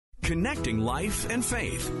Connecting life and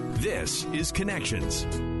faith. This is Connections.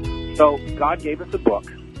 So God gave us a book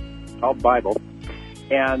called Bible,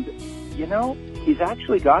 and, you know, He's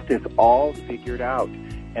actually got this all figured out.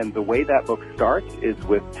 And the way that book starts is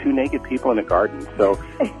with two naked people in a garden. So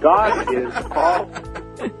God is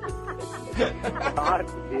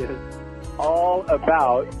all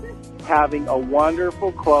about having a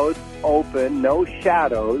wonderful, close, open, no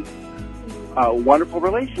shadows, wonderful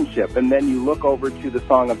relationship. And then you look over to the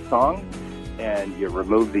Song of Songs, and you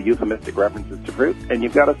remove the euphemistic references to fruit, and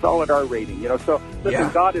you've got a solid R rating. You know, so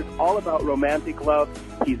listen, God is all about romantic love.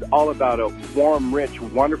 He's all about a warm, rich,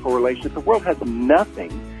 wonderful relationship. The world has nothing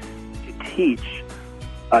to teach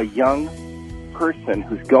a young person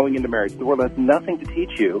who's going into marriage. The world has nothing to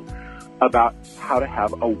teach you about how to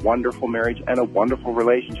have a wonderful marriage and a wonderful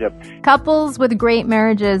relationship. Couples with great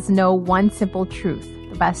marriages know one simple truth.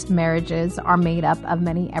 The best marriages are made up of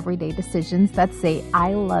many everyday decisions that say,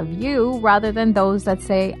 I love you, rather than those that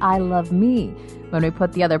say, I love me. When we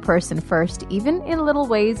put the other person first, even in little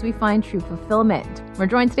ways, we find true fulfillment. We're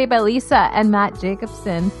joined today by Lisa and Matt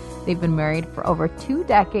Jacobson. They've been married for over 2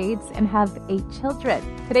 decades and have 8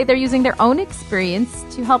 children. Today, they're using their own experience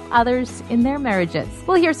to help others in their marriages.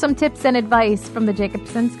 We'll hear some tips and advice from the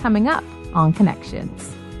Jacobsons coming up on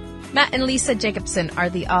Connections. Matt and Lisa Jacobson are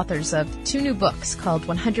the authors of 2 new books called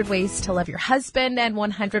 100 Ways to Love Your Husband and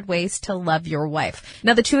 100 Ways to Love Your Wife.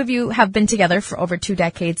 Now, the two of you have been together for over 2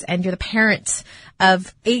 decades, and you're the parents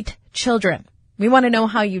of 8 children. We want to know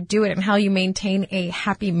how you do it and how you maintain a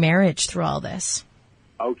happy marriage through all this.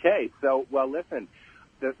 Okay, so, well, listen,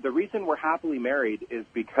 the reason we're happily married is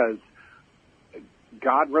because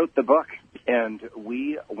God wrote the book, and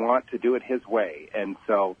we want to do it His way. And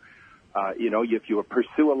so, if you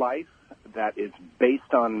pursue a life that is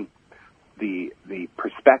based on the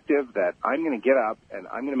perspective that I'm going to get up and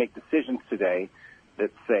I'm going to make decisions today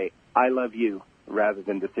that say, I love you, rather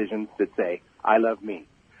than decisions that say, I love me,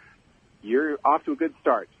 you're off to a good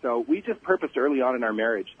start. So we just purposed early on in our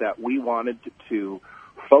marriage that we wanted to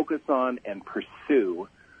focus on and pursue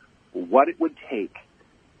what it would take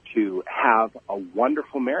to have a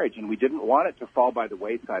wonderful marriage. And we didn't want it to fall by the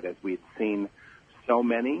wayside, as we'd seen so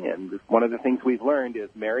many. And one of the things we've learned is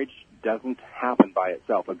marriage doesn't happen by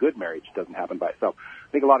itself. A good marriage doesn't happen by itself.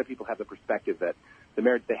 I think a lot of people have the perspective that the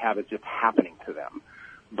marriage they have is just happening to them.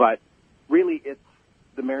 But really, it's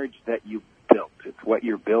the marriage that you built. It's what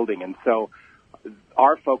you're building. And so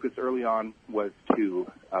our focus early on was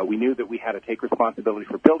we knew that we had to take responsibility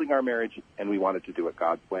for building our marriage, and we wanted to do it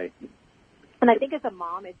God's way. And I think as a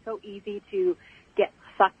mom, it's so easy to get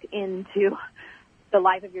sucked into the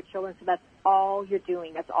life of your children, so that's all you're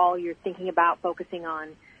doing. That's all you're thinking about, focusing on.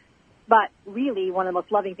 But really, one of the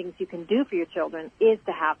most loving things you can do for your children is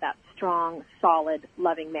to have that strong, solid,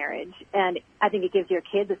 loving marriage. And I think it gives your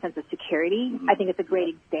kids a sense of security. I think it's a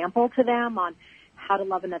great example to them on how to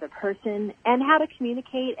love another person and how to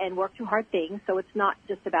communicate and work through hard things. So it's not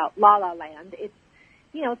just about la-la land. It's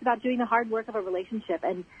about doing the hard work of a relationship,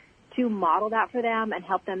 and to model that for them and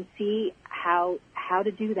help them see how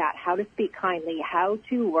to do that, how to speak kindly, how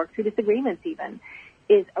to work through disagreements even,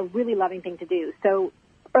 is a really loving thing to do. So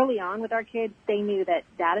early on with our kids, they knew that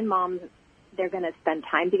Dad and Mom, they're going to spend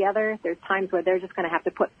time together. There's times where they're just going to have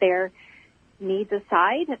to put their needs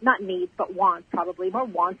aside, not needs, but wants, probably more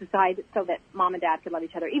wants aside, so that Mom and Dad could love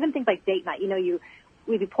each other. Even things like date night.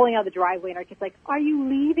 We'd be pulling out of the driveway and our kids like, are you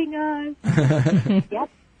leaving us? Yep.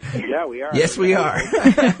 Yeah, we are. Yes, we are.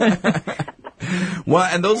 Well,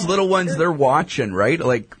 and those little ones, they're watching, right?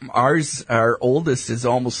 Like our oldest is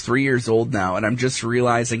almost 3 years old now, and I'm just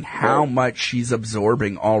realizing how much she's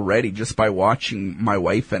absorbing already just by watching my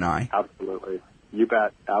wife and I. Absolutely. You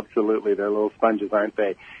bet. Absolutely. They're little sponges, aren't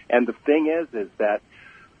they? And the thing is that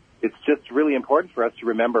it's just really important for us to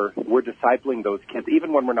remember we're discipling those kids.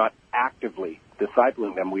 Even when we're not actively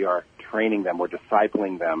discipling them, we are training them. We're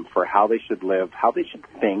discipling them for how they should live, how they should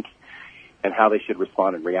think, and how they should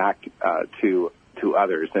respond and react to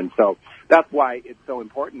others. And so that's why it's so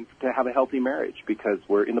important to have a healthy marriage, because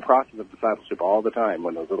we're in the process of discipleship all the time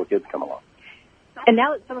when those little kids come along. And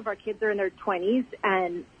now that some of our kids are in their 20s,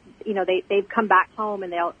 and they've come back home,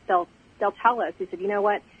 and they'll tell us, they said, you know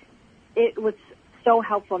what, it was so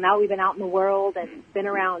helpful. Now we've been out in the world and been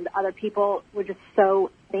around other people. We're just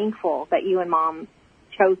so thankful that you and Mom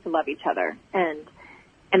chose to love each other. And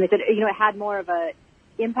they said, it had more of a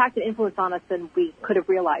impact and influence on us than we could have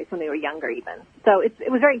realized when we were younger even. So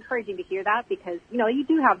it was very encouraging to hear that, because, you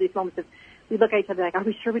do have these moments of we look at each other like, are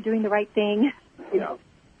we sure we're doing the right thing?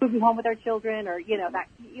 Moving home with our children, or, that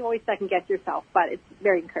you always second guess yourself, but it's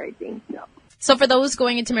very encouraging. Yeah. So for those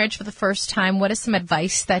going into marriage for the first time, what is some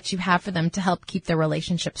advice that you have for them to help keep their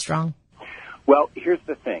relationship strong? Well, here's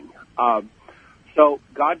the thing. So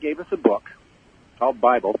God gave us a book called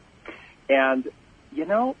Bible, and, you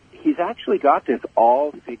know, he's actually got this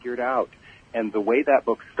all figured out. And the way that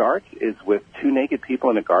book starts is with two naked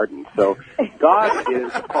people in a garden. So God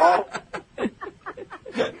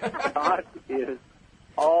is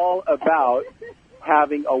all about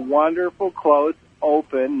having a wonderful, close,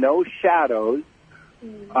 open, no shadows,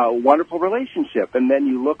 wonderful relationship. And then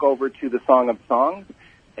you look over to the Song of Songs,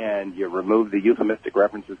 and you remove the euphemistic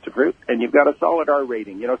references to fruit, and you've got a solid R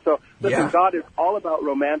rating. You know, so listen, God is all about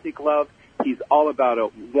romantic love. He's all about a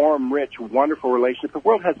warm, rich, wonderful relationship. The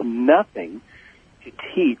world has nothing to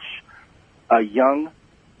teach a young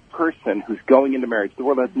person who's going into marriage. The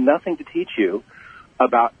world has nothing to teach you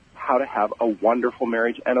about how to have a wonderful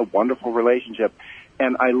marriage and a wonderful relationship.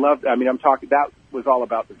 And that was all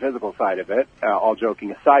about the physical side of it, all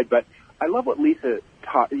joking aside, but I love what Lisa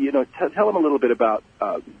taught. You know, tell them a little bit about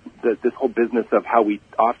this whole business of how we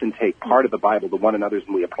often take part of the Bible to one another's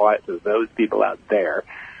and we apply it to those people out there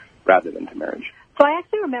rather than to marriage. So I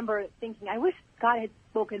actually remember thinking, I wish God had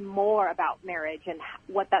spoken more about marriage and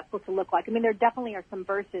what that's supposed to look like. I mean, there definitely are some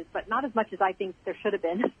verses, but not as much as I think there should have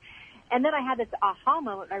been. And then I had this aha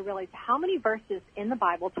moment. I realized how many verses in the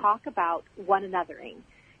Bible talk about one anothering.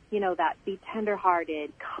 You know, that be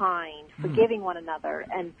tenderhearted, kind, forgiving one another.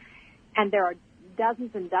 And there are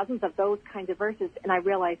dozens and dozens of those kinds of verses. And I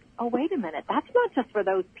realized, oh, wait a minute, that's not just for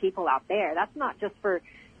those people out there. That's not just for,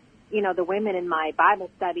 you know, the women in my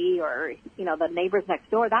Bible study or, you know, the neighbors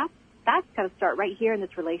next door. That's got to start right here in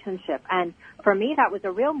this relationship. And for me, that was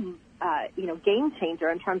a real, game changer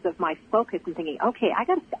in terms of my focus and thinking, okay,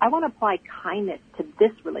 I want to apply kindness to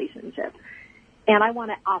this relationship. And I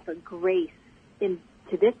want to offer grace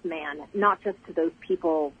to this man, not just to those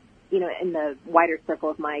people, you know, in the wider circle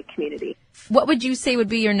of my community. What would you say would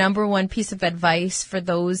be your number one piece of advice for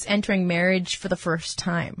those entering marriage for the first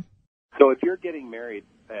time? So if you're getting married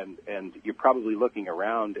and you're probably looking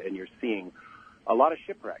around and you're seeing a lot of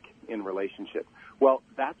shipwreck in relationships, well,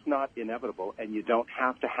 that's not inevitable, and you don't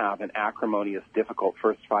have to have an acrimonious, difficult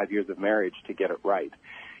first 5 years of marriage to get it right.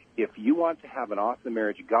 If you want to have an awesome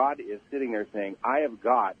marriage, God is sitting there saying, I have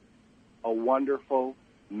got a wonderful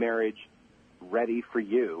marriage ready for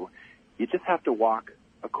you. You just have to walk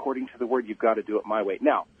according to the word. You've got to do it my way.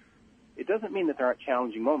 Now, it doesn't mean that there aren't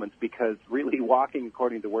challenging moments, because really walking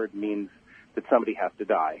according to the word means that somebody has to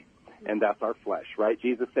die, and that's our flesh, right?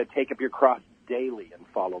 Jesus said, take up your cross daily and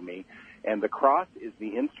follow me. And the cross is the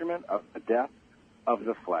instrument of the death of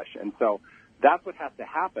the flesh. And so that's what has to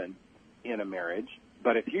happen in a marriage.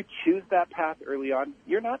 But if you choose that path early on,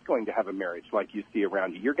 you're not going to have a marriage like you see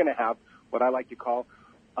around you. You're going to have what I like to call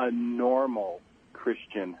a normal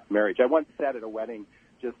Christian marriage. I once said at a wedding,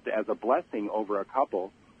 just as a blessing over a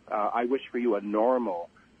couple, I wish for you a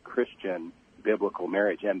normal Christian biblical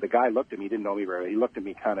marriage. And the guy looked at me, he didn't know me very well. He looked at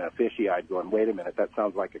me kind of fishy-eyed going, wait a minute, that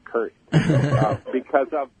sounds like a curse. Because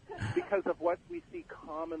of what we see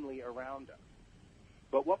commonly around us.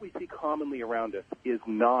 But what we see commonly around us is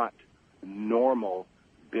not normal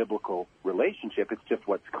biblical relationship. It's just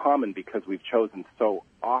what's common because we've chosen so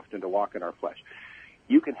often to walk in our flesh.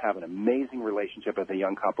 You can have an amazing relationship as a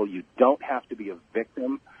young couple. You don't have to be a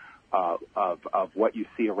victim of what you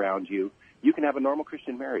see around you. You can have a normal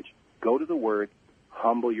Christian marriage. Go to the Word,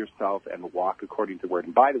 humble yourself, and walk according to the Word.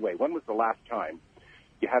 And by the way, when was the last time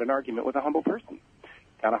you had an argument with a humble person?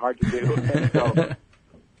 Kind of hard to do.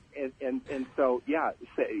 And so,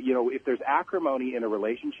 if there's acrimony in a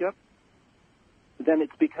relationship, then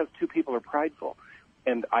it's because two people are prideful.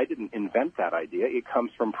 And I didn't invent that idea. It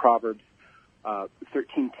comes from Proverbs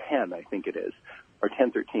 13:10, I think it is, or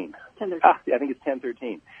 10:13. 10:13. I think it's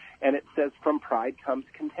 10:13. And it says, from pride comes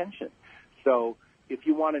contention. So if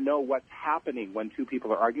you want to know what's happening when two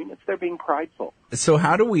people are arguing, it's they're being prideful. So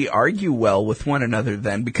how do we argue well with one another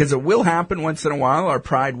then? Because it will happen once in a while. Our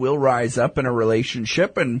pride will rise up in a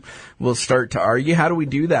relationship and we'll start to argue. How do we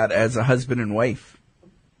do that as a husband and wife?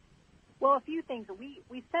 Well, a few things.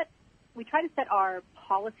 We try to set our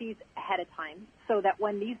policies ahead of time so that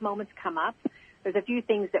when these moments come up, there's a few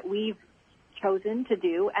things that we've chosen to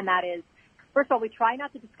do, and that is, first of all, we try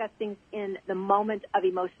not to discuss things in the moment of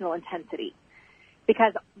emotional intensity,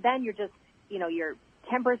 because then you're just, your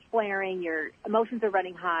temper's flaring, your emotions are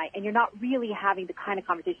running high, and you're not really having the kind of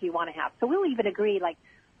conversation you want to have. So we'll even agree, like,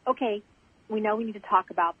 okay, we know we need to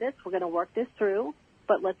talk about this. We're going to work this through,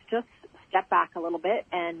 but let's just step back a little bit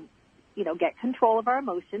and, get control of our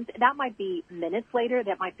emotions. That might be minutes later.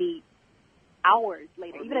 That might be hours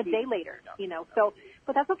later, even a day later, So,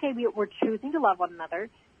 but that's okay. We're choosing to love one another.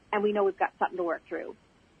 and we know we've got something to work through.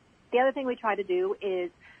 The other thing we try to do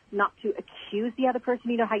is not to accuse the other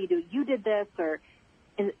person. You know how you do, you did this, or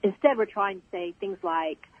instead we're trying to say things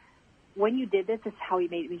like, when you did this is how you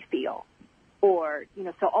made me feel. Or,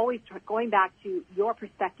 so always going back to your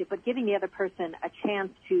perspective, but giving the other person a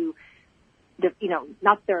chance to,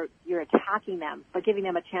 not that you're attacking them, but giving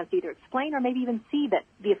them a chance to either explain or maybe even see that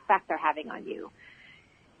the effect they're having on you.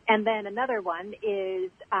 And then another one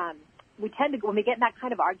is we tend to, when we get in that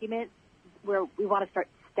kind of argument, where we want to start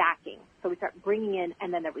stacking. So we start bringing in,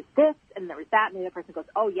 and then there was this, and there was that, and the other person goes,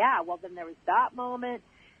 oh, yeah, well, then there was that moment.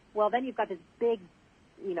 Well, then you've got this big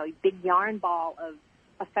yarn ball of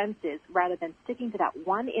offenses rather than sticking to that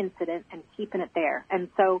one incident and keeping it there. And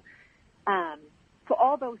so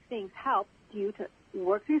all those things help you to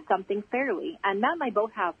work through something fairly. And Matt and I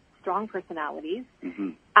both have strong personalities,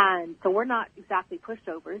 and so we're not exactly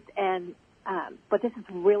pushovers. And but this has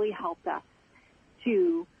really helped us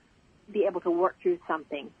to be able to work through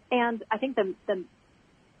something. And I think the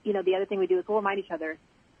other thing we do is we'll remind each other,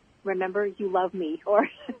 remember you love me, or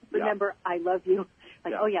remember I love you.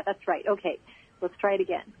 Like, oh yeah, that's right. Okay, let's try it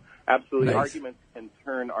again. Absolutely. Nice. Arguments can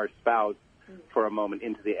turn our spouse for a moment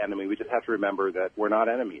into the enemy. We just have to remember that we're not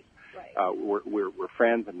enemies. Right. We're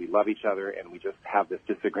friends, and we love each other, and we just have this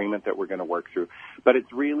disagreement that we're going to work through. But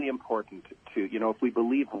it's really important to, if we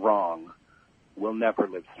believe wrong, we'll never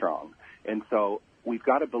live strong. And so we've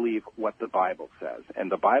got to believe what the Bible says.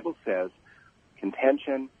 And the Bible says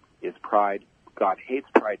contention is pride. God hates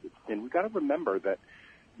pride. It's sin. We've got to remember that,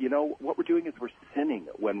 what we're doing is we're sinning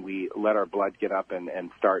when we let our blood get up and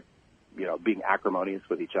start, being acrimonious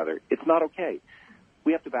with each other. It's not okay.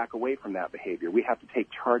 We have to back away from that behavior. We have to take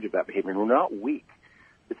charge of that behavior. And we're not weak.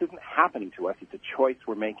 This isn't happening to us. It's a choice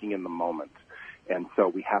we're making in the moment. And so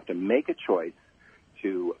we have to make a choice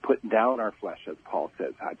to put down our flesh, as Paul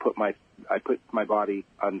says. I put my body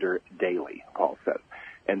under daily, Paul says.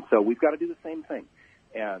 And so we've got to do the same thing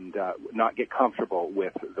and not get comfortable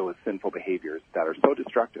with those sinful behaviors that are so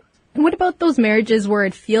destructive. And what about those marriages where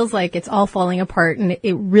it feels like it's all falling apart and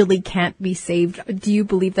it really can't be saved? Do you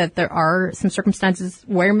believe that there are some circumstances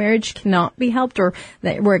where marriage cannot be helped, or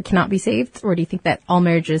where it cannot be saved? Or do you think that all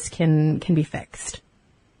marriages can be fixed?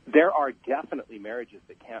 There are definitely marriages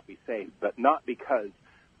that can't be saved, but not because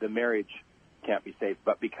the marriage can't be saved,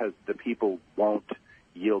 but because the people won't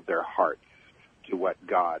yield their hearts to what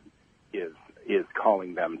God is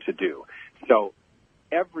calling them to do. So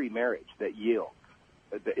every marriage that yields,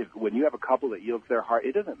 when you have a couple that yields their heart,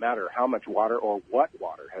 it doesn't matter how much water or what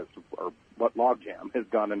logjam has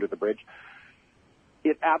gone under the bridge,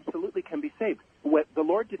 it absolutely can be saved. The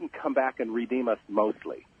Lord didn't come back and redeem us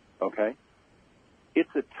mostly, okay? It's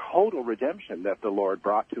a total redemption that the Lord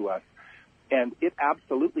brought to us, and it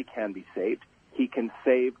absolutely can be saved. He can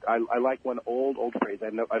save. I like one old phrase.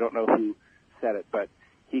 I don't know who said it, but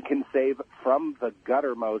He can save from the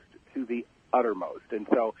guttermost to the uttermost. And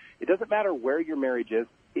so it doesn't matter where your marriage is.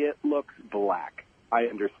 It looks black. I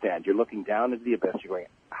understand. You're looking down into the abyss. You're going,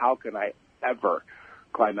 how can I ever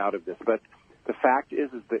climb out of this? But the fact is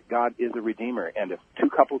that God is a redeemer, and if two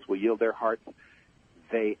couples will yield their hearts,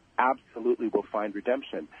 they absolutely will find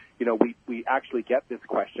redemption. We actually get this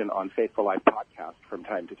question on Faithful Life podcast from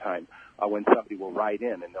time to time when somebody will write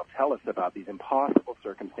in and they'll tell us about these impossible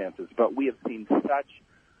circumstances. But we have seen such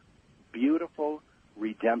beautiful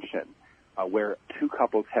redemption where two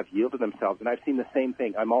couples have yielded themselves. And I've seen the same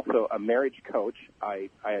thing. I'm also a marriage coach. I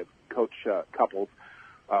coach couples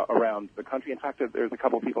around the country. In fact, there's a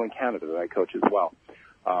couple of people in Canada that I coach as well.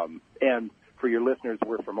 And for your listeners,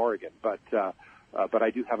 we're from Oregon. But I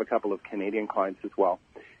do have a couple of Canadian clients as well.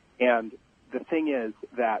 And the thing is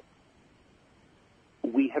that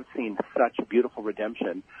we have seen such beautiful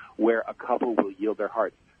redemption where a couple will yield their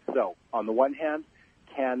hearts. So, on the one hand,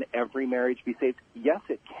 can every marriage be saved? Yes,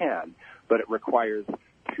 it can, but it requires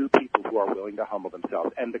two people who are willing to humble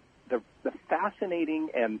themselves. And the fascinating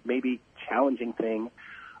and maybe challenging thing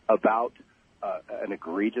about an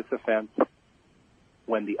egregious offense,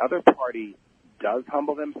 when the other party does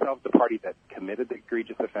humble themselves, the party that committed the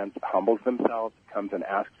egregious offense humbles themselves, comes and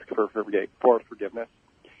asks for forgiveness.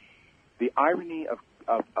 The irony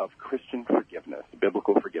of Christian forgiveness,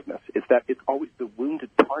 biblical forgiveness, is that it's always the wounded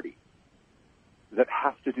party that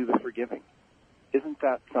has to do the forgiving. Isn't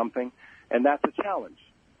that something? And that's a challenge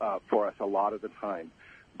for us a lot of the time.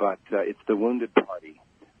 But it's the wounded party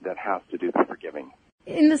that has to do the forgiving.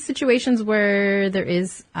 In the situations where there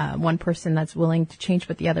is one person that's willing to change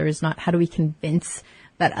but the other is not, how do we convince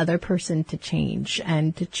that other person to change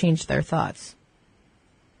and to change their thoughts?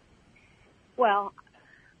 Well,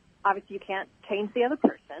 obviously you can't change the other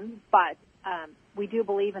person, but we do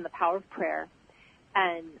believe in the power of prayer.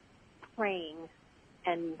 And praying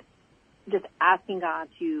and just asking God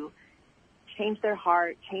to change their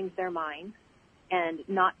heart, change their mind, and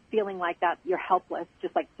not feeling like that you're helpless,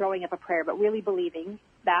 just like throwing up a prayer, but really believing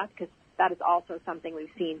that, because that is also something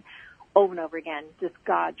we've seen over and over again, just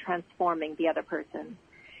God transforming the other person.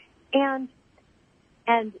 And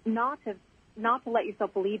not to let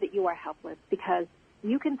yourself believe that you are helpless, because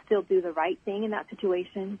you can still do the right thing in that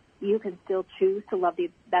situation. You can still choose to love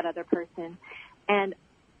that other person. And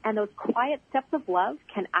those quiet steps of love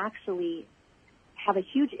can actually have a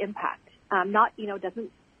huge impact.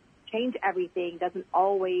 Doesn't change everything, doesn't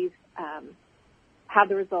always have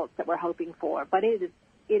the results that we're hoping for, but it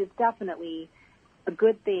is definitely a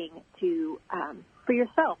good thing to for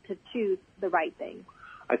yourself to choose the right thing.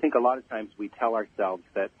 I think a lot of times we tell ourselves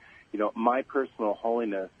that, my personal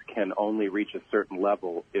holiness can only reach a certain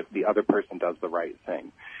level if the other person does the right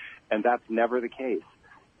thing. And that's never the case.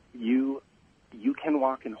 You can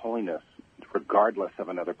walk in holiness regardless of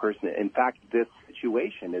another person. In fact, this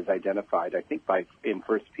situation is identified, I think, in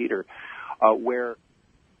 1 Peter, where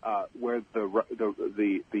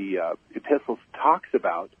the epistle talks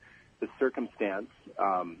about the circumstance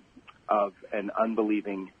of an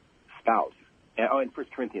unbelieving spouse. In 1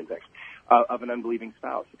 Corinthians, actually, of an unbelieving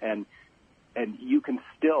spouse. And you can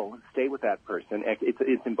still stay with that person.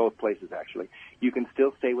 It's in both places, actually. You can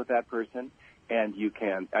still stay with that person, and you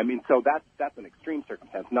can, so that's an extreme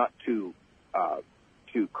circumstance, not to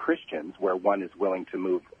Christians where one is willing to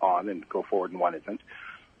move on and go forward and one isn't.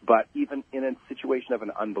 But even in a situation of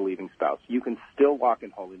an unbelieving spouse, you can still walk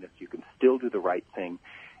in holiness. You can still do the right thing.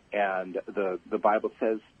 And the Bible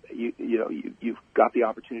says you've got the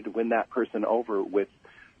opportunity to win that person over with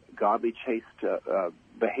godly, chaste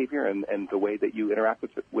behavior and the way that you interact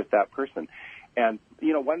with that person. And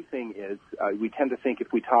one thing is we tend to think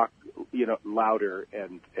if we talk louder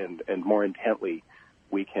and more intently,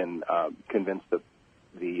 we can convince the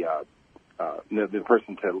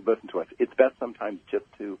person to listen to us. It's best sometimes just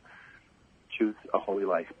to choose a holy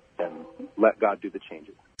life and let God do the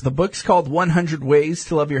changes. The book's called 100 Ways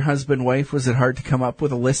to Love Your Husband, Wife. Was it hard to come up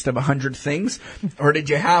with a list of 100 things? Or did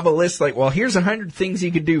you have a list like, well, here's 100 things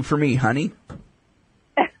you could do for me, honey?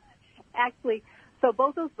 Actually, so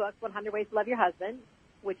both those books, 100 Ways to Love Your Husband,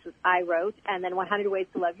 which I wrote, and then 100 Ways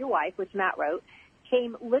to Love Your Wife, which Matt wrote,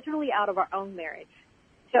 came literally out of our own marriage.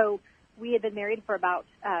 So we had been married for about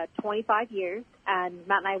 25 years, and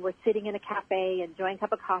Matt and I were sitting in a cafe, enjoying a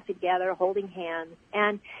cup of coffee together, holding hands.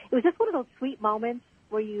 And it was just one of those sweet moments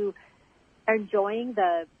where you are enjoying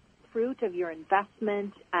the fruit of your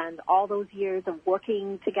investment and all those years of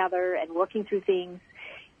working together and working through things.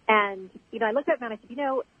 And, I looked at Matt and I said,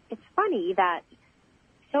 it's funny that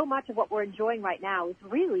so much of what we're enjoying right now is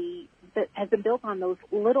really has been built on those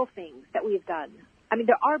little things that we have done.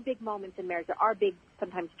 There are big moments in marriage. There are big,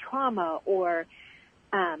 sometimes trauma or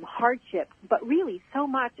hardship, but really so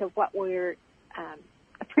much of what we're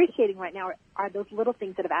appreciating right now are those little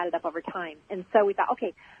things that have added up over time. And so we thought,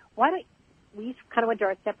 okay, we kind of went to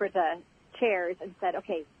our separate chairs and said,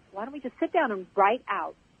 okay, why don't we just sit down and write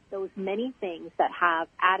out those many things that have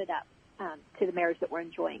added up to the marriage that we're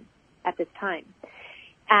enjoying at this time.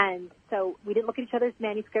 And so we didn't look at each other's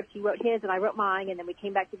manuscripts. He wrote his and I wrote mine, and then we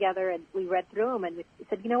came back together and we read through them and we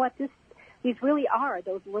said, you know what, these really are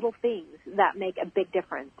those little things that make a big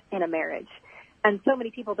difference in a marriage. And so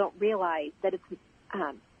many people don't realize that it's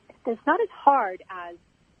not as hard as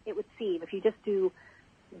it would seem if you just do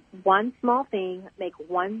one small thing, make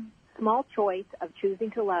one small choice of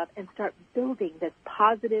choosing to love, and start building this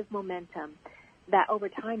positive momentum that over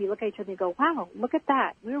time you look at each other and you go, wow, look at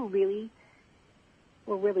that. We're really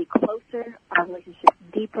closer, our relationship's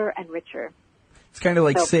deeper and richer. It's kind of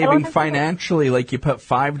like saving financially, like you put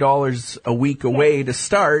 $5 a week away to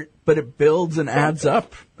start, but it builds and adds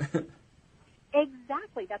up.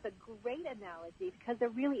 Exactly. That's a great analogy because there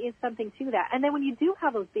really is something to that. And then when you do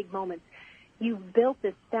have those big moments, you've built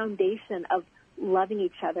this foundation of loving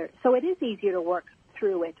each other. So it is easier to work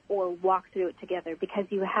through it or walk through it together because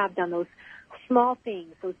you have done those small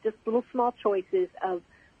things, those just little small choices of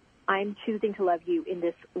I'm choosing to love you in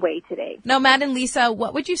this way today. Now, Matt and Lisa,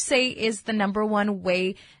 what would you say is the number one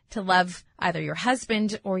way to love either your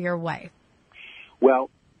husband or your wife? Well,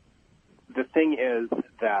 the thing is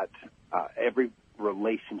that every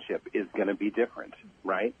relationship is going to be different,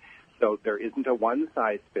 right? So there isn't a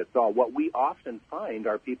one-size-fits-all. What we often find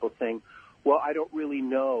are people saying, well, I don't really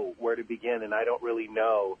know where to begin, and I don't really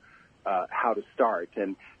know how to start.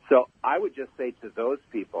 And so I would just say to those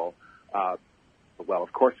people, well,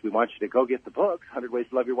 of course, we want you to go get the books, 100 Ways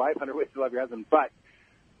to Love Your Wife, 100 Ways to Love Your Husband, but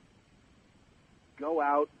go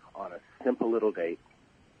out on a simple little date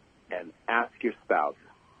and ask your spouse,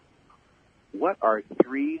 what are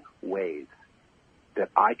 3 ways that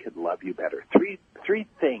I could love you better? Three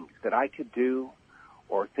things that I could do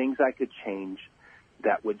or things I could change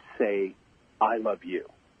that would say, I love you.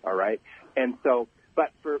 All right? And so,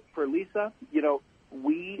 but for Lisa, you know,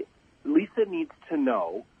 Lisa needs to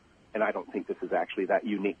know, and I don't think this is actually that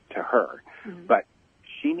unique to her, but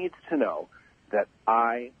she needs to know that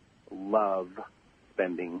I love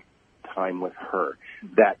spending time with her.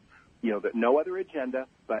 That, you know, that no other agenda,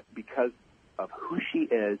 but because of who she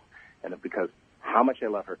is and because how much I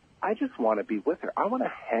love her, I just want to be with her. I want to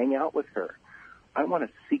hang out with her. I want to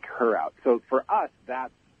seek her out. So for us,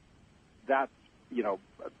 that's you know,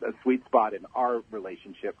 a sweet spot in our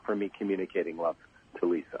relationship for me communicating love to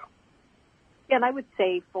Lisa. Yeah, and I would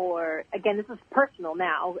say again, this is personal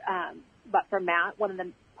now, but for Matt, one of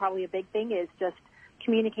them, probably a big thing is just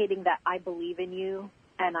communicating that I believe in you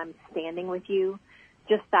and I'm standing with you.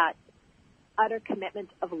 Just that utter commitment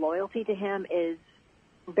of loyalty to him is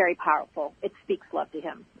very powerful. It speaks love to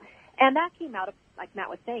him. And that came out of, like Matt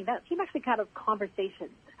was saying, that came actually out of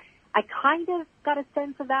conversations. I kind of got a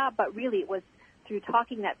sense of that, but really it was through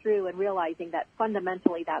talking that through and realizing that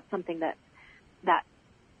fundamentally that's something that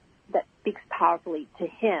speaks powerfully to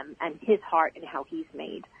him and his heart and how he's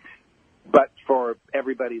made. But for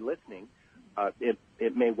everybody listening,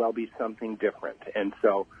 it may well be something different. And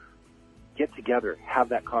so get together, have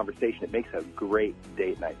that conversation. It makes a great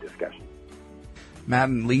date night discussion. Matt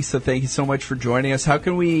and Lisa, thank you so much for joining us. How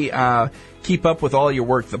can we keep up with all your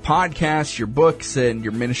work, the podcast, your books, and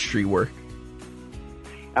your ministry work?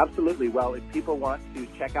 Absolutely. Well, if people want to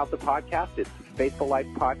check out the podcast, it's Faithful Life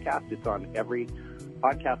Podcast. It's on every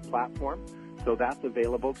podcast platform, so that's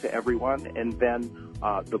available to everyone. And then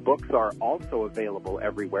the books are also available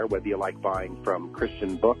everywhere, whether you like buying from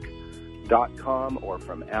christianbook.com or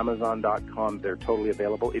from amazon.com. They're totally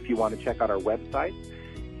available. If you want to check out our website,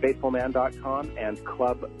 faithfulman.com and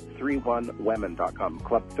club31women.com,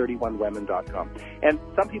 club31women.com. And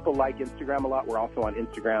some people like Instagram a lot. We're also on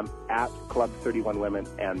Instagram at club31women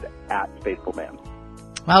and at faithfulman.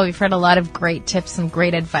 Well, we've heard a lot of great tips and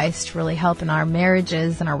great advice to really help in our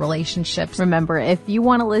marriages and our relationships. Remember, if you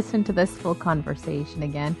want to listen to this full conversation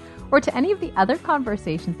again, or to any of the other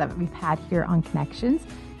conversations that we've had here on Connections,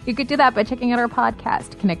 you could do that by checking out our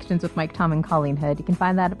podcast, Connections with Mike Tom and Colleen Hood. You can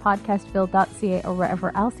find that at podcastville.ca or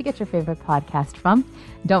wherever else you get your favorite podcast from.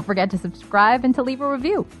 Don't forget to subscribe and to leave a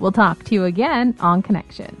review. We'll talk to you again on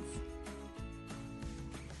Connections.